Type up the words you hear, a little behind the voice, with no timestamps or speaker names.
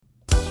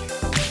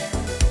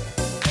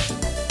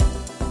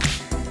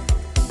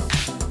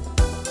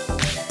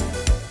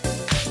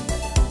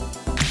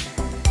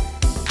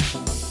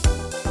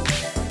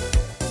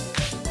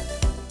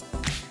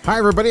Hi,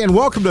 everybody, and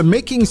welcome to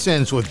Making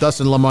Sense with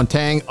Dustin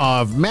Lamontagne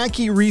of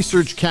Mackey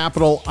Research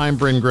Capital. I'm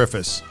Bryn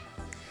Griffiths.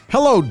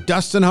 Hello,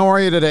 Dustin. How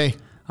are you today?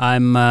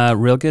 I'm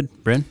real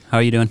good. Bryn, how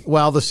are you doing?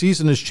 Well, the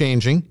season is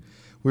changing.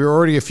 We're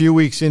already a few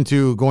weeks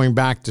into going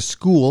back to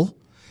school.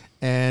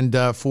 And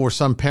for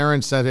some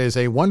parents, that is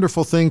a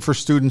wonderful thing. For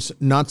students,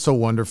 not so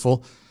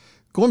wonderful.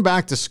 Going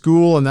back to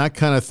school and that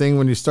kind of thing,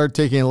 when you start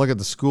taking a look at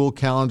the school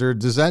calendar,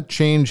 does that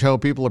change how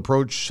people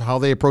how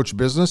they approach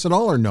business at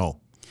all, or no?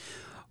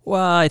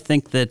 Well, I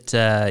think that,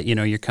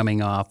 you're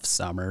coming off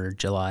summer.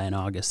 July and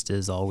August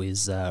is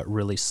always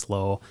really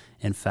slow.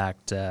 In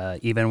fact,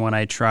 even when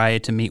I try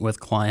to meet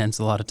with clients,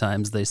 a lot of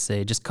times they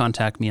say, just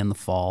contact me in the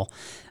fall.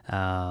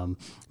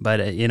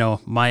 But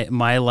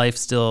my life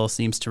still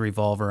seems to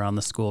revolve around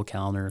the school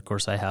calendar. Of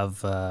course, I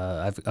have,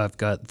 I've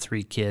got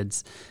 3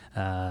 kids,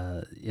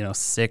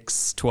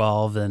 6,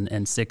 12,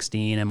 and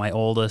 16, and my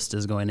oldest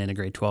is going into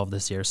grade 12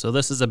 this year. So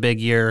this is a big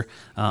year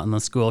on the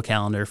school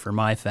calendar for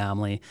my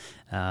family.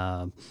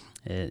 I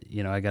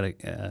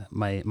got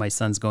my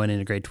son's going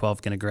into grade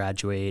 12, going to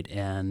graduate,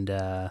 and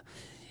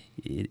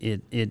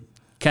it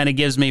kind of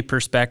gives me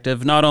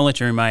perspective, not only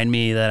to remind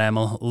me that I'm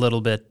a little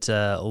bit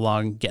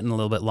getting a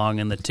little bit long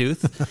in the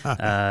tooth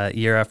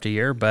year after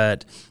year,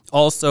 but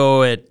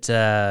also it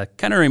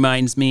kind of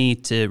reminds me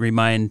to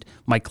remind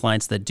my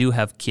clients that do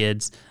have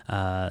kids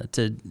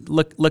to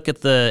look at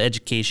the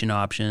education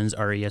options,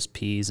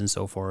 RESPs and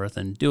so forth,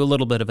 and do a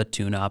little bit of a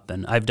tune-up.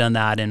 And I've done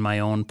that in my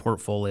own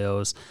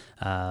portfolios,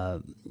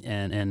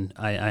 and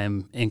I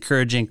am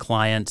encouraging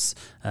clients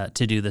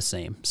to do the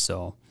same.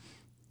 So.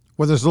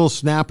 Well, there's a little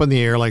snap in the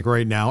air like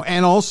right now.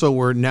 And also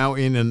we're now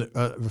in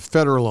a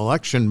federal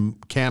election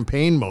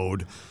campaign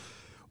mode.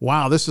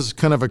 Wow, this is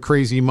kind of a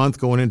crazy month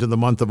going into the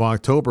month of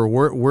October.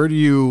 Where do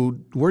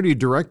you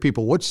direct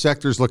people? What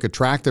sectors look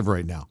attractive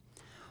right now?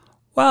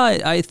 Well,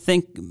 I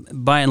think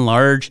by and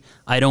large,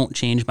 I don't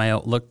change my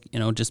outlook,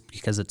 just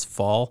because it's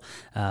fall.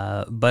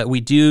 But we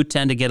do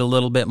tend to get a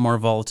little bit more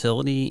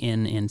volatility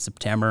in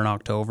September and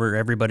October.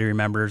 Everybody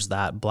remembers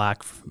that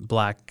Black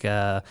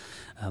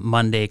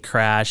Monday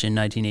crash in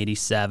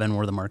 1987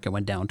 where the market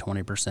went down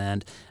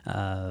 20%.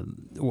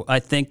 I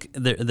think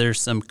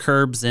there's some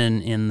curbs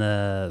in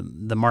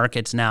the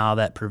markets now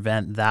that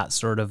prevent that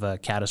sort of a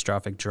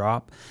catastrophic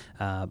drop.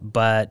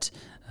 But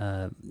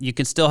you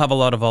can still have a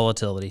lot of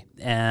volatility.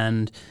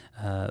 And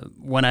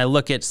when I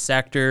look at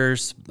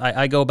sectors,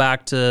 I go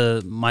back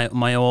to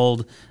my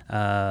old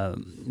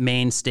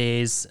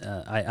mainstays.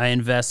 I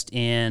invest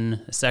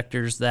in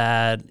sectors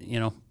that,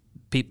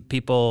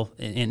 people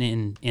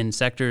in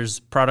sectors,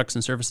 products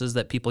and services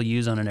that people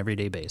use on an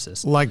everyday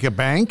basis. Like a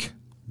bank?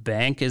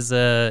 Bank is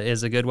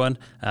a good one.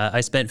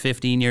 I spent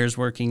 15 years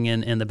working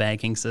in the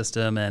banking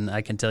system, and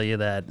I can tell you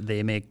that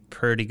they make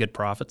pretty good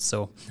profits.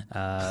 So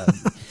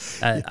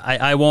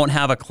I won't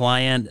have a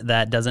client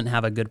that doesn't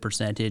have a good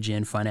percentage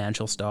in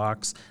financial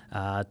stocks,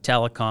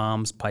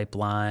 telecoms,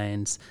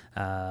 pipelines.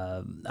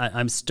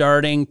 I'm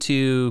starting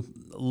to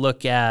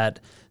look at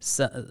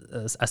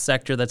a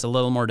sector that's a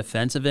little more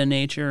defensive in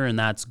nature, and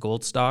that's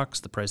gold stocks.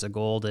 The price of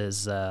gold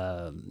has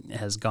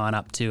gone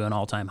up to an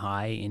all-time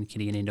high in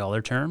Canadian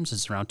dollar terms.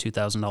 It's around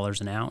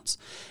 $2,000 an ounce,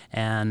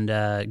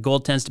 and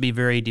gold tends to be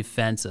very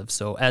defensive.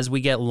 So as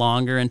we get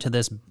longer into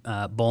this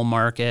bull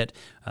market,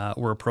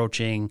 we're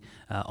approaching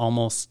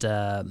almost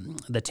the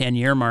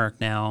 10-year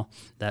mark now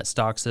that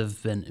stocks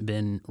have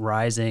been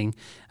rising.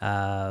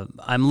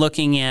 I'm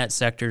looking at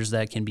sectors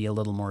that can be a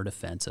little more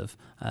defensive,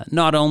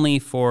 not only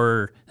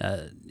for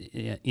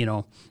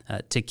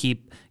to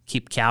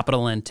keep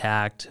capital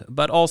intact,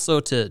 but also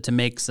to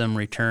make some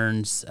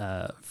returns.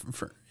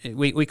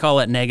 We call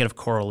it negative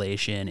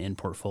correlation in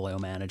portfolio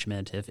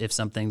management. If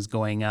something's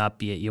going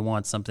up, you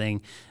want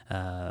something,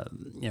 or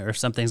if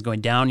something's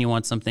going down, you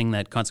want something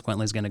that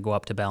consequently is going to go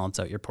up to balance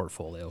out your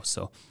portfolio.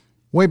 So,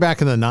 way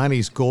back in the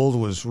 90s, gold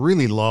was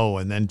really low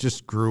and then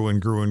just grew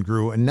and grew and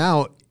grew. And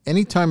now,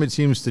 anytime it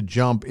seems to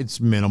jump, it's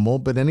minimal.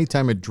 But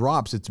anytime it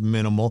drops, it's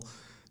minimal.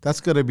 That's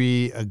got to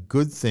be a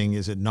good thing,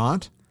 is it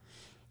not?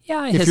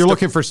 Yeah. If you're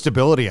looking for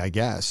stability, I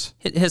guess.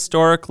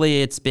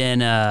 Historically, it's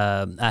been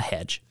a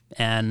hedge.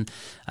 And,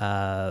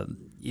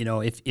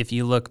 if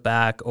you look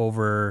back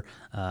over,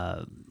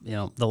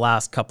 the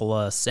last couple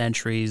of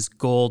centuries,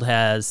 gold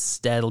has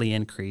steadily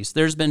increased.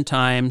 There's been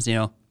times,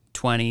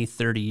 20,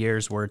 30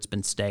 years where it's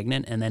been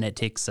stagnant, and then it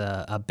takes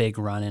a big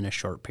run in a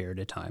short period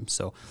of time.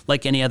 So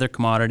like any other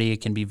commodity,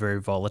 it can be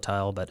very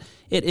volatile, but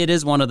it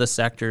is one of the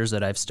sectors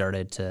that I've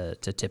started to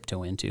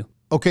tiptoe into.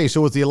 Okay,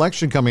 so with the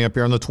election coming up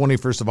here on the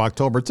 21st of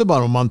October, it's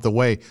about a month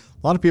away. A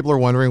lot of people are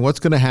wondering what's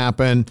going to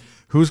happen,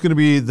 who's going to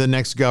be the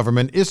next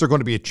government, is there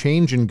going to be a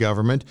change in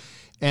government?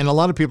 And a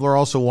lot of people are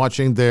also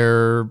watching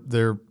their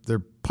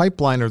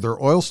pipeline or their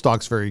oil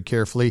stocks very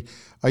carefully.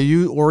 Are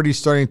you already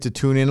starting to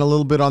tune in a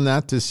little bit on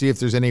that to see if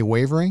there's any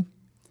wavering?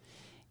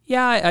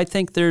 Yeah, I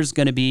think there's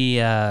going to be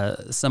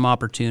some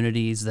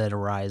opportunities that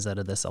arise out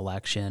of this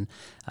election.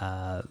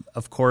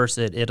 Of course,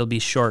 it'll be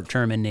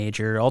short-term in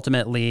nature.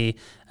 Ultimately,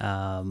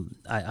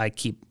 I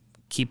keep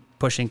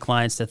pushing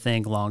clients to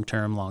think long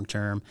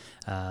term,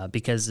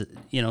 because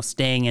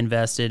staying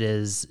invested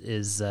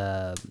is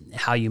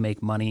how you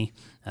make money.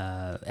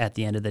 At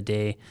the end of the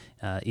day,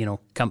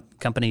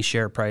 company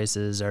share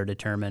prices are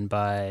determined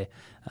by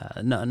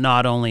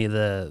not only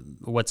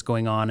what's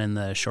going on in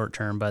the short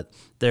term, but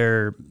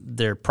their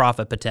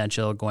profit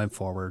potential going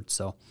forward.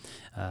 So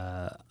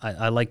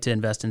I like to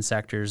invest in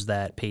sectors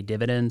that pay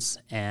dividends,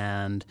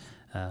 and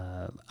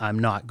I'm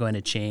not going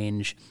to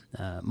change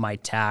my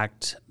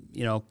tact.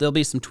 There'll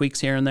be some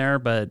tweaks here and there,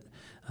 but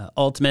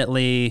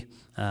ultimately,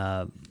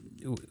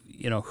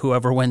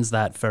 whoever wins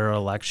that federal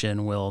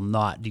election will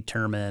not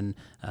determine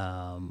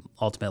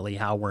ultimately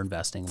how we're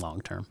investing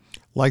long term.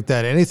 Like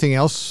that. Anything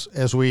else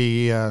as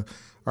we are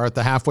at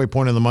the halfway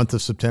point of the month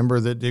of September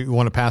that you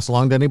want to pass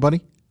along to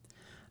anybody?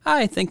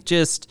 I think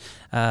just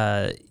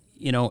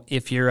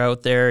if you're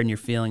out there and you're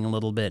feeling a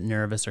little bit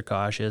nervous or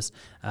cautious,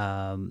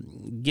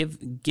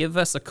 give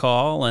us a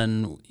call,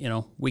 and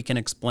we can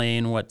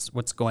explain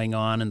what's going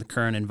on in the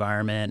current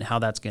environment, how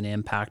that's going to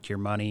impact your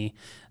money.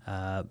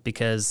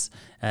 Because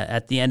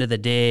at the end of the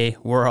day,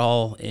 we're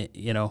all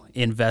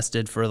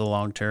invested for the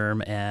long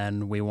term,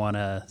 and we want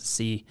to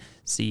see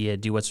you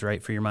do what's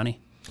right for your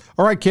money.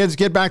 All right, kids,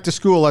 get back to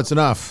school. That's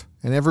enough.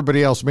 And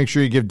everybody else, make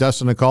sure you give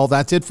Dustin a call.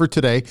 That's it for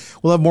today.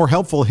 We'll have more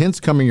helpful hints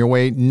coming your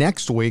way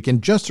next week.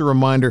 And just a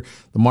reminder,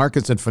 the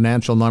markets and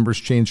financial numbers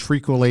change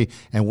frequently,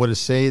 and what is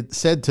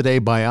said today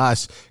by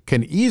us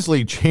can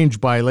easily change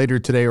by later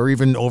today or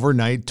even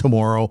overnight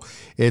tomorrow.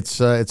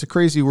 It's a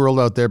crazy world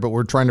out there, but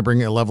we're trying to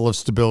bring a level of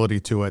stability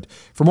to it.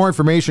 For more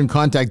information,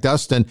 contact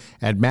Dustin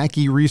at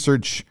Mackey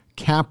Research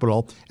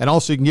Capital, and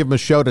also you can give him a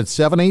shout at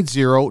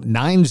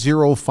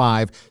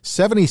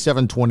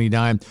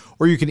 780-905-7729,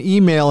 or you can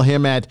email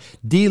him at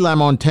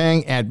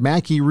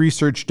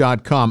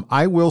dlamontagne@mackeyresearch.com.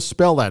 I will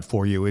spell that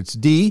for you. It's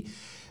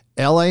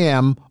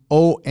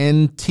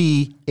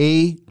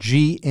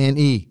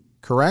DLAMONTAGNE,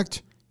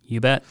 correct? You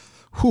bet.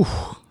 Whew.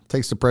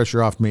 Takes the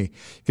pressure off me. You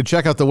can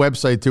check out the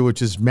website too,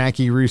 which is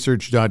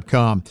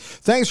mackeyresearch.com.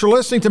 Thanks for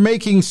listening to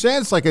Making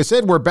Sense. Like I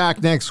said, we're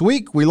back next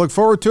week. We look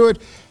forward to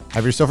it.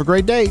 Have yourself a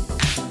great day.